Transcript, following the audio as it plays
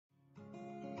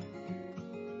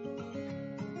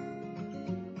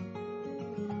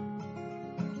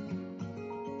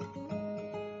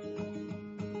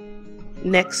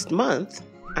Next month,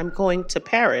 I'm going to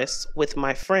Paris with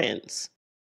my friends.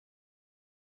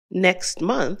 Next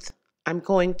month, I'm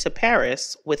going to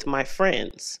Paris with my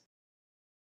friends.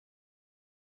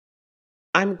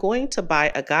 I'm going to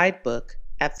buy a guidebook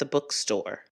at the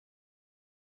bookstore.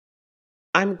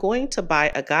 I'm going to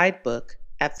buy a guidebook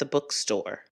at the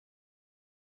bookstore.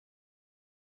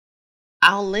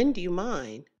 I'll lend you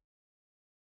mine.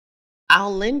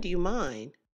 I'll lend you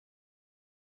mine.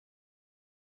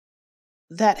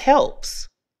 That helps.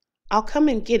 I'll come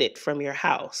and get it from your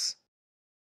house.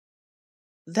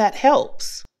 That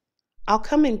helps. I'll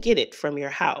come and get it from your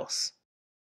house.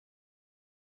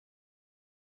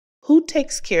 Who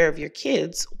takes care of your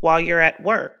kids while you're at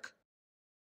work?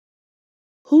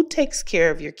 Who takes care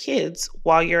of your kids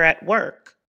while you're at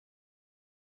work?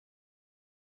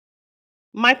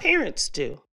 My parents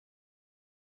do.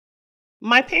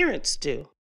 My parents do.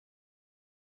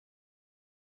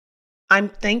 I'm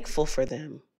thankful for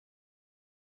them.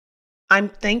 I'm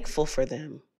thankful for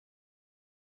them.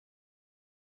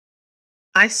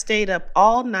 I stayed up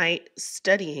all night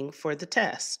studying for the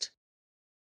test.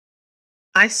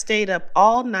 I stayed up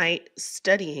all night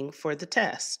studying for the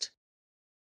test.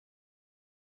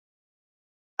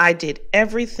 I did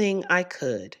everything I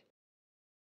could.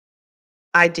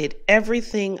 I did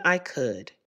everything I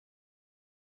could.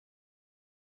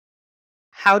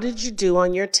 How did you do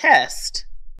on your test?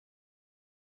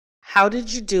 How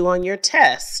did you do on your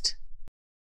test?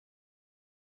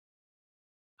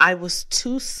 I was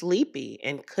too sleepy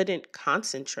and couldn't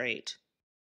concentrate.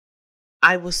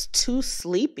 I was too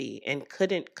sleepy and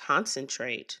couldn't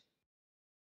concentrate.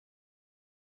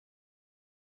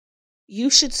 You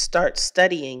should start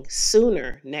studying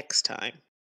sooner next time.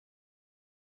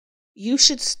 You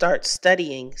should start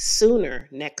studying sooner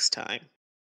next time.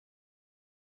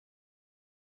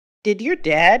 Did your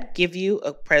dad give you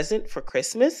a present for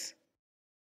Christmas?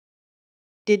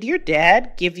 Did your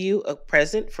dad give you a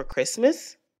present for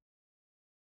Christmas?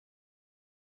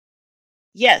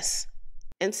 Yes,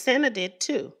 and Santa did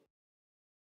too.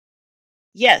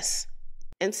 Yes,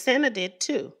 and Santa did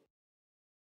too.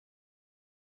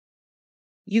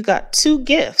 You got 2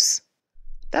 gifts.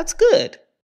 That's good.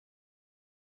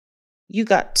 You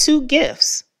got 2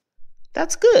 gifts.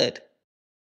 That's good.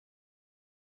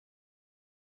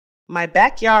 My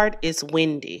backyard is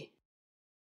windy.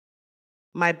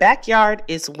 My backyard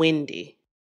is windy.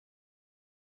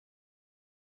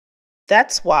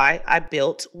 That's why I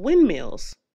built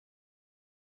windmills.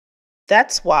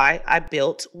 That's why I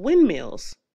built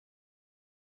windmills.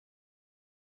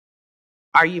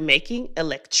 Are you making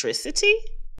electricity?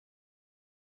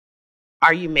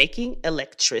 Are you making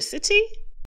electricity?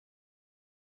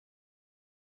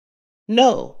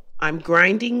 No, I'm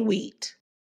grinding wheat.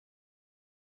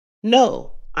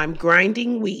 No, I'm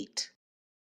grinding wheat.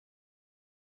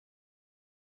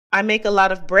 I make a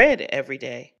lot of bread every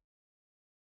day.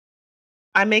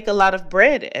 I make a lot of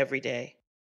bread every day.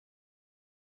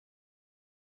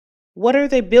 What are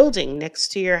they building next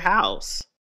to your house?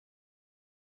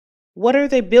 What are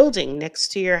they building next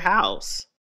to your house?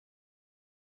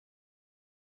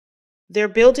 They're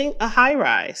building a high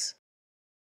rise.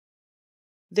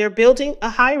 They're building a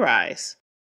high rise.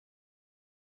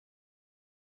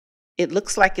 It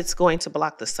looks like it's going to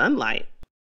block the sunlight.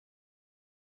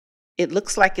 It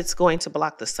looks like it's going to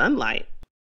block the sunlight.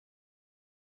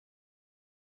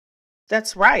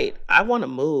 That's right. I want to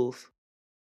move.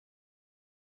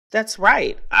 That's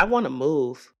right. I want to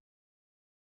move.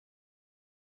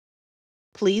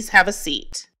 Please have a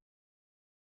seat.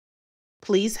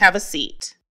 Please have a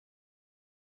seat.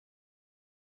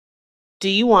 Do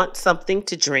you want something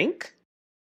to drink?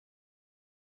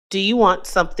 Do you want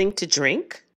something to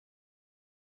drink?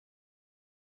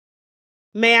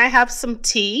 May I have some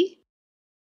tea?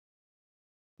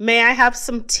 May I have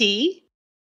some tea?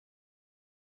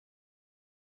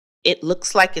 It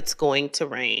looks like it's going to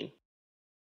rain.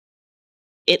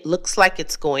 It looks like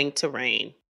it's going to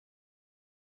rain.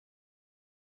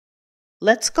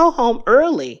 Let's go home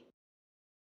early.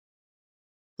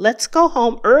 Let's go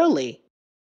home early.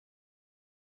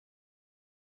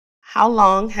 How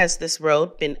long has this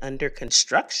road been under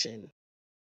construction?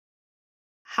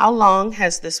 How long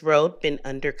has this road been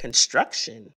under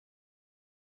construction?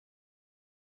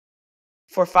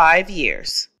 For 5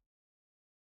 years.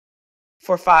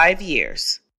 For 5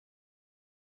 years.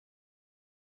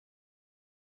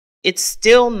 It's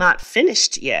still not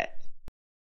finished yet.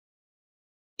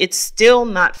 It's still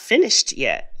not finished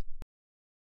yet.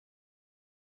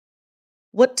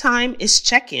 What time is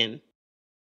check-in?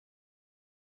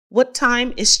 What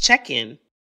time is check-in?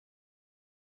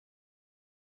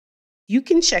 You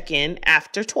can check in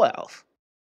after 12.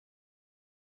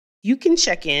 You can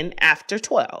check in after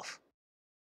 12.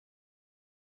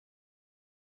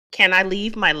 Can I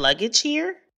leave my luggage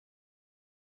here?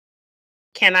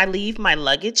 Can I leave my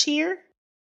luggage here?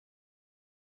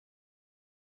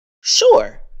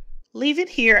 Sure. Leave it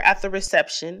here at the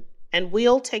reception and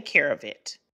we'll take care of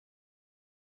it.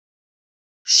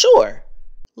 Sure.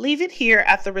 Leave it here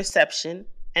at the reception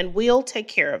and we'll take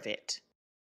care of it.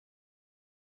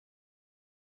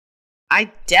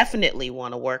 I definitely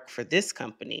want to work for this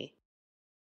company.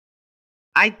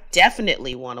 I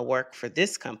definitely want to work for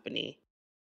this company.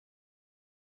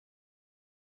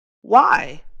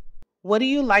 Why? What do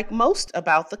you like most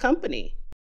about the company?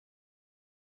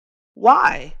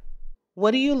 Why?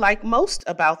 What do you like most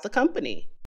about the company?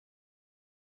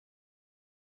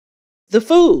 The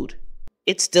food.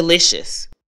 It's delicious.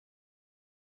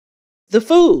 The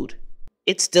food.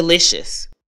 It's delicious.